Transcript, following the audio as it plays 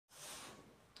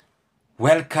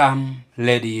Welcome,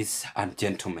 ladies and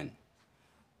gentlemen.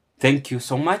 Thank you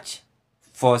so much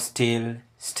for still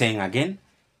staying again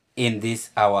in this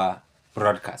our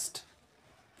broadcast.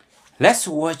 Let's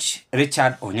watch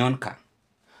Richard Onyonka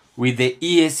with the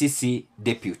EACC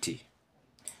deputy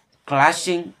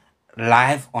clashing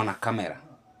live on a camera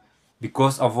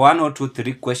because of 1 or 2,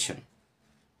 3 questions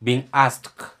being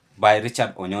asked by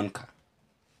Richard Onyonka.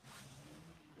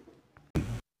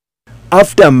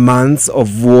 After months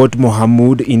of what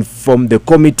Mohamud informed the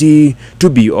committee to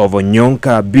be of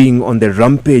Onyonka being on the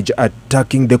rampage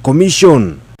attacking the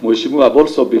commission. Mheshimiwa, I've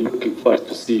also been looking forward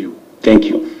to see you. Thank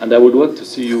you. And I would want to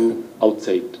see you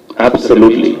outside.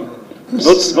 Absolutely.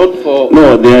 Not for...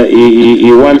 No,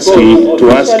 he wants me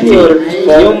to ask me.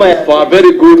 For a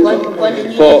very good...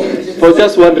 For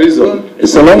just one reason.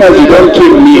 So long as you don't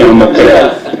kill me, I'm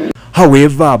okay.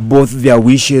 However, both their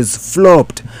wishes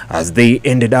flopped as they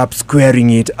ended up squaring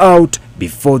it out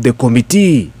before the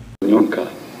committee. Onyonka,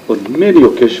 on many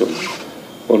occasions,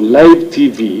 on live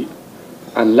TV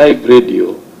and live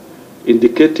radio,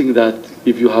 indicating that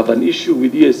if you have an issue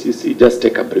with EACC, just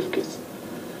take a briefcase.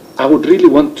 I would really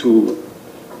want to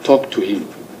talk to him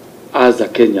as a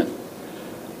Kenyan,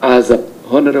 as an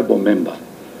honorable member.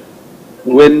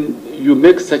 When you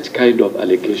make such kind of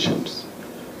allegations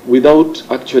without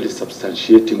actually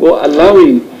substantiating or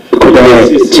allowing could I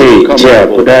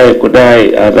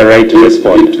have the right to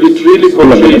respond? It really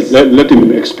portrays, let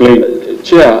him explain.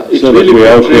 Chair, it so really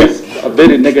portrays a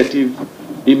very negative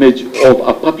image of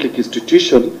a public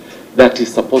institution that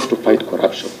is supposed to fight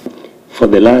corruption. For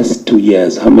the last 2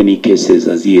 years, how many cases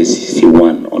has EACC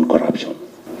won on corruption?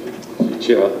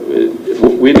 Chair,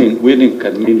 winning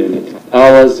can mean anything.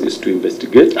 Ours is to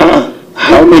investigate.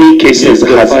 How many cases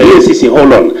has EACC?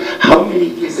 Hold on.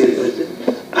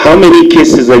 How many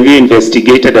cases have you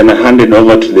investigated and handed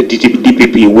over to the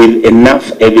DPP with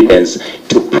enough evidence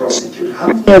to prosecute? How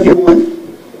many have you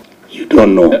won? You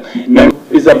don't know.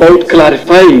 It's about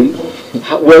clarifying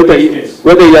whether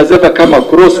he has ever come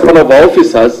across one of our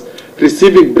officers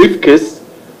receiving briefcase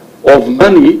of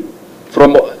money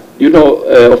from,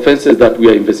 offenses that we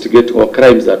are investigating or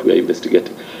crimes that we are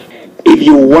investigating. If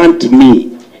you want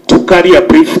me to carry a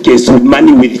briefcase with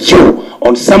money with you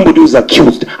on somebody who's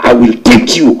accused, I will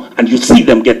take you and you see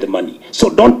them get the money. So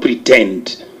don't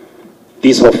pretend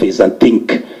this office and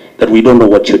think that we don't know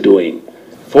what you're doing.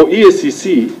 For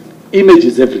EACC, image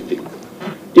is everything.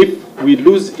 If we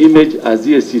lose image as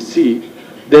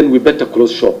EACC, then we better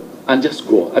close shop and just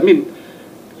go. I mean,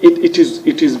 it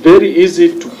is very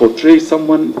easy to portray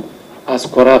someone as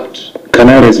corrupt. Can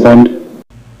I respond?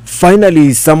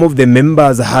 Finally, some of the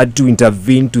members had to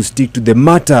intervene to stick to the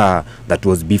matter that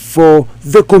was before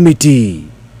the committee.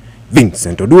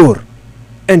 Vincent Odur,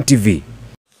 NTV.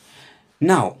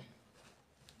 Now,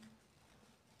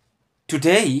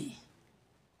 today,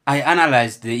 I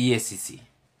analyzed the EACC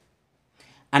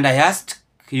and I asked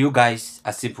you guys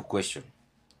a simple question.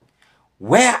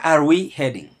 Where are we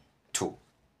heading to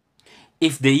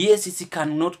if the EACC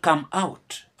cannot come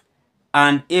out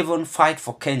and even fight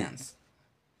for Kenyans?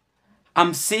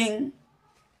 I'm seeing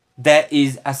there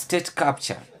is a state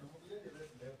capture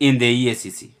in the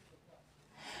EACC.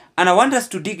 And I want us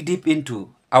to dig deep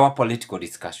into our political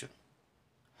discussion.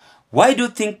 Why do you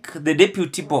think the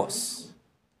deputy boss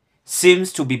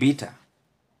seems to be bitter?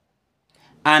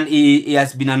 And he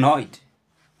has been annoyed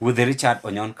with Richard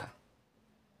Onyonka.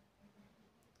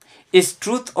 Is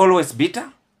truth always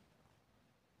bitter?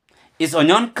 Is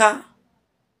Onyonka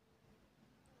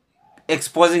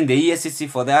exposing the EACC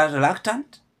for their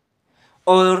reluctant?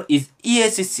 Or is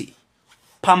EACC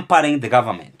pampering the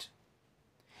government?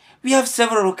 We have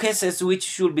several cases which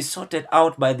should be sorted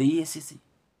out by the EACC.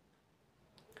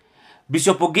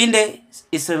 Bishop Oginde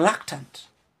is reluctant.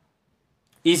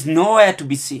 He is nowhere to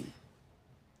be seen.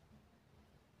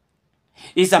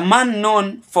 He is a man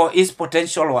known for his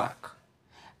potential work.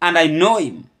 And I know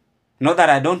him, not that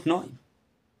I don't know him.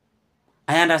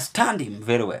 I understand him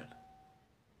very well.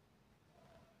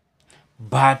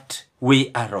 But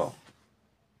we are wrong.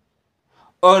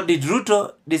 Or did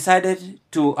Ruto decided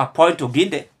to appoint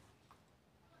Oginde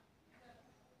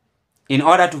in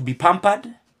order to be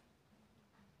pampered?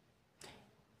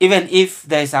 Even if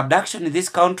there is abduction in this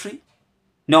country,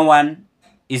 no one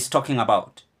is talking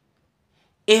about.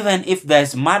 Even if there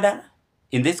is murder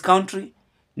in this country,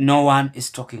 no one is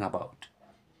talking about.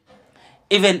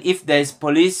 Even if there is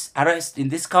police arrest in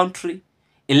this country,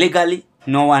 illegally,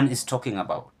 no one is talking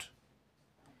about.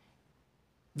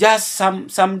 Just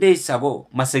some days ago,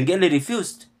 Masengeli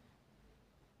refused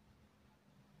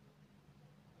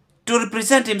to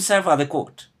represent himself at the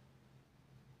court.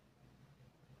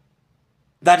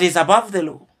 That is above the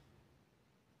law.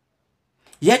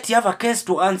 Yet you have a case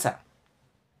to answer.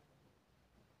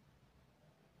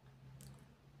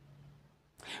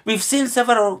 We've seen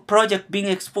several projects being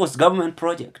exposed, government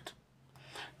projects.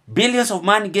 Billions of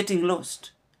money getting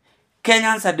lost.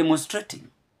 Kenyans are demonstrating.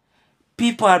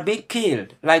 People are being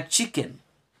killed like chicken.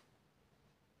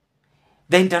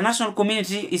 The international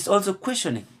community is also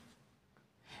questioning.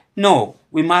 No,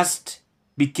 we must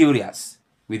be curious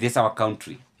with this our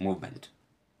country movement.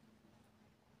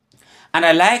 And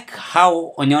I like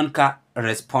how Onyonka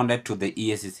responded to the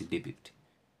EACC deputy.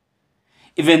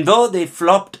 Even though they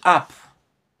flopped up,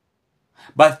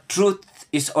 but truth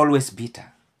is always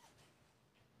bitter.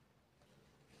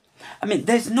 I mean,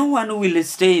 there's no one who will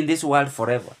stay in this world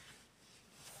forever.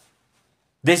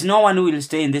 There's no one who will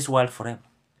stay in this world forever.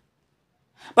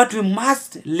 But we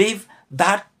must leave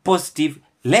that positive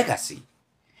legacy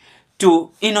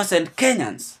to innocent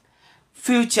Kenyans,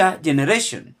 future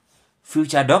generation,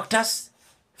 future doctors,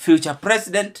 future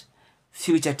president,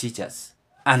 future teachers,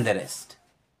 and the rest.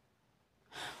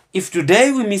 If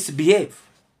today we misbehave,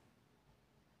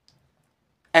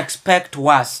 expect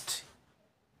worst.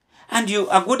 And you,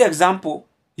 a good example,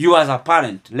 you as a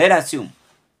parent, let's assume,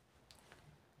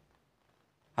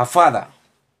 a father,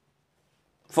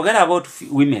 forget about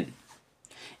women.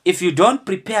 If you don't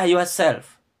prepare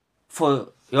yourself for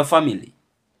your family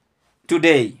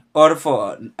today or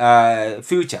for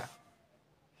future,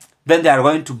 then they are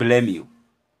going to blame you.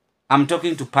 I'm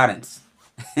talking to parents.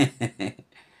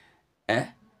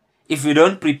 If you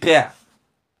don't prepare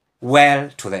well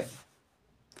to them.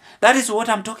 That is what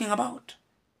I'm talking about.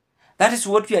 That is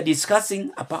what we are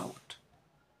discussing about.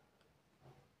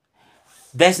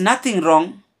 There's nothing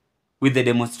wrong with the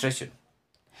demonstration.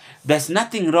 There's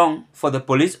nothing wrong for the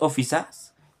police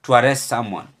officers to arrest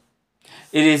someone.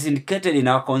 It is indicated in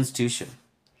our constitution.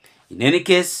 In any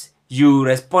case, you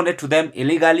responded to them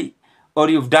illegally or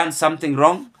you've done something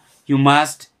wrong, you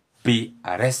must be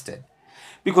arrested.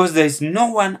 Because there is no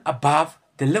one above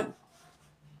the law.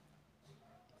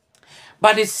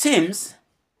 But it seems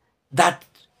that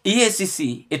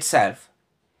EACC itself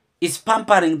is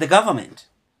pampering the government.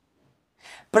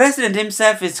 President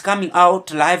himself is coming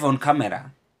out live on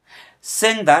camera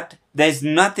saying that there is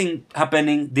nothing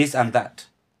happening, this and that.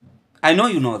 I know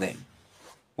you know them,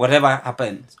 whatever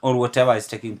happens or whatever is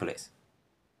taking place.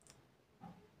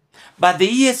 But the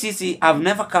EACC have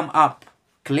never come up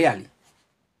clearly,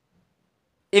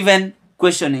 even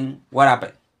questioning what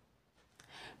happened.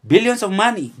 Billions of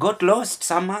money got lost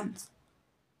some months.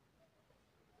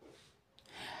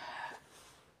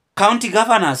 County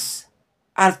governors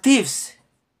are thieves,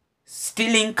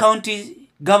 stealing county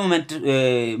government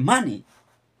money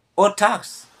or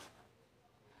tax.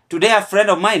 Today a friend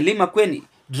of mine, Lima Kweni,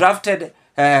 drafted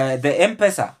the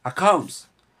M-Pesa accounts.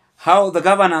 How the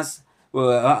governors,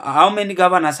 how many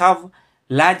governors have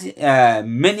large,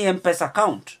 many M-Pesa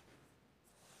account.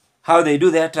 How they do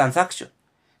their transaction.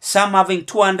 Some having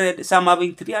 200, some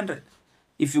having 300.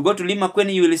 If you go to Lima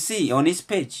Kweni, you will see on his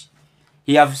page.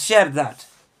 He has shared that.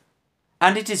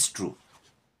 And it is true.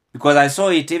 Because I saw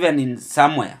it even in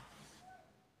somewhere.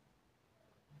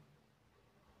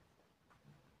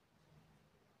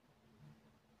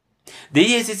 The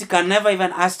EACC can never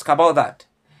even ask about that.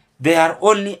 They are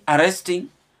only arresting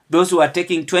those who are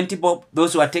taking 20 bob,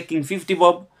 those who are taking 50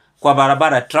 bob, kwa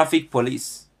barabara, traffic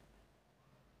police.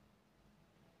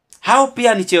 Hao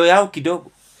pia ni cheo yao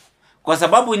kidogo. Kwa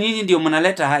sababu nyinyi ndio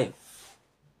mnaleta hayo.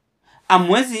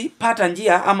 Amwezi pata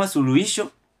njia ama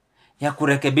suluhisho ya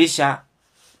kurekebisha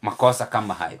makosa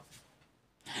kama hayo.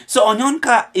 So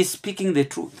Onyonka is speaking the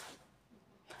truth.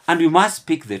 And we must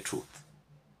speak the truth.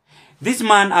 This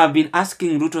man have been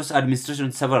asking Ruto's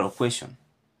administration several questions.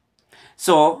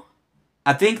 So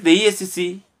I think the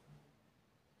EACC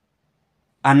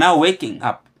are now waking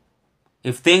up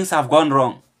if things have gone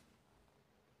wrong.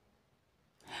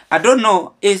 I don't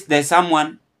know if there's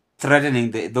someone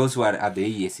threatening those who are at the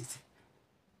EACC.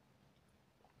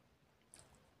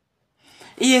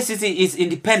 EACC is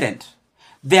independent.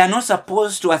 They are not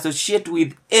supposed to associate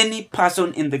with any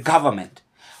person in the government.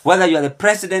 Whether you are the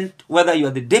president, whether you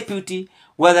are the deputy,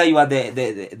 whether you are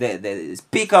the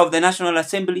speaker of the National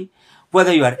Assembly,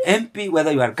 whether you are MP,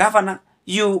 whether you are governor,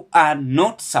 you are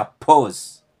not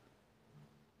supposed.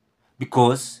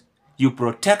 Because you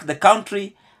protect the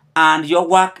country and your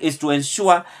work is to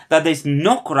ensure that there is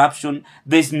no corruption,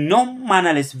 there is no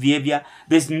mannerless behavior,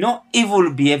 there is no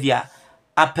evil behavior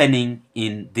happening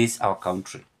in this our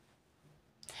country.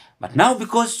 But now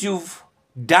because you've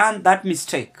done that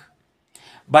mistake,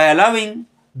 by allowing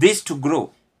this to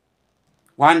grow,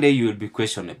 one day you will be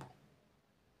questionable.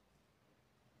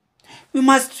 We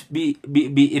must be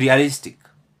realistic.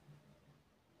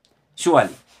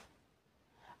 Surely.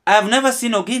 I have never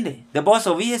seen Oginde, the boss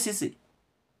of EACC,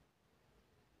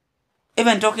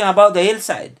 even talking about the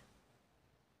hillside.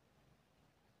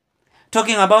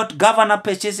 Talking about governor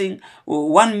purchasing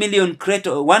 1 million crate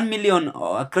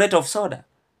of soda.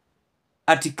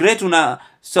 Ati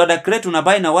soda crate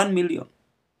buy na 1 million.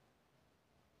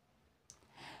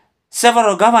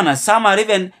 Several governors, some are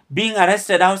even being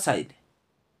arrested outside.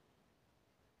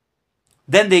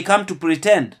 Then they come to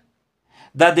pretend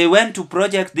that they went to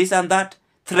project this and that,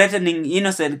 threatening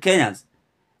innocent Kenyans.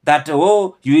 That,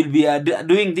 oh, you will be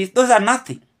doing this. Those are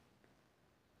nothing.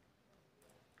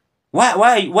 Why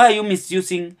are you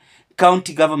misusing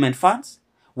county government funds?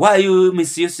 Why are you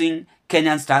misusing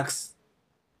Kenyan's tax?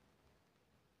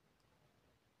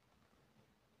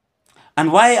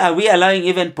 And why are we allowing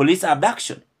even police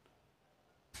abduction?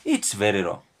 It's very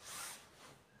wrong.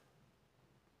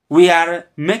 We are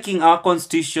making our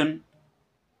constitution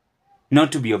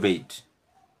not to be obeyed.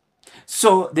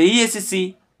 So the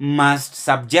EACC must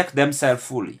subject themselves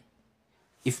fully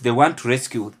if they want to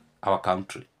rescue our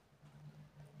country.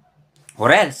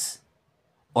 Or else,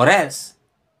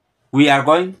 we are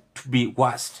going to be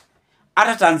worst.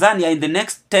 Hata Tanzania in the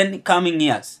next 10 coming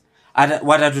years,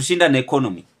 watatushinda na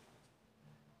economy.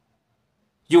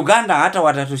 Uganda hata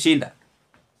watatushinda.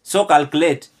 So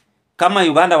calculate, kama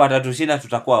Uganda watatushinda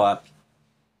tutakuwa wapi?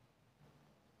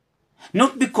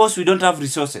 Not because we don't have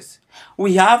resources.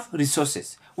 We have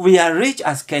resources. We are rich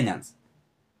as Kenyans.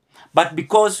 But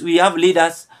because we have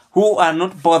leaders who are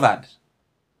not bothered.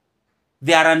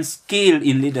 They are unskilled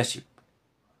in leadership.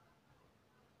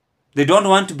 They don't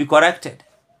want to be corrected.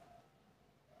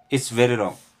 It's very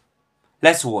wrong.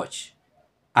 Let's watch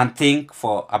and think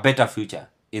for a better future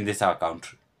in this our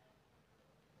country.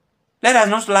 Let us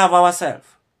not love ourselves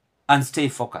and stay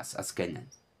focused as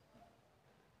Kenyans.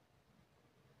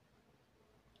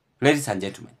 Ladies and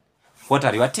gentlemen, what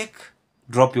are your take?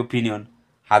 Drop your opinion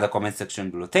at the comment section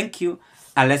below. Thank you,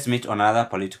 and let's meet on another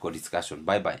political discussion.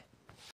 Bye-bye.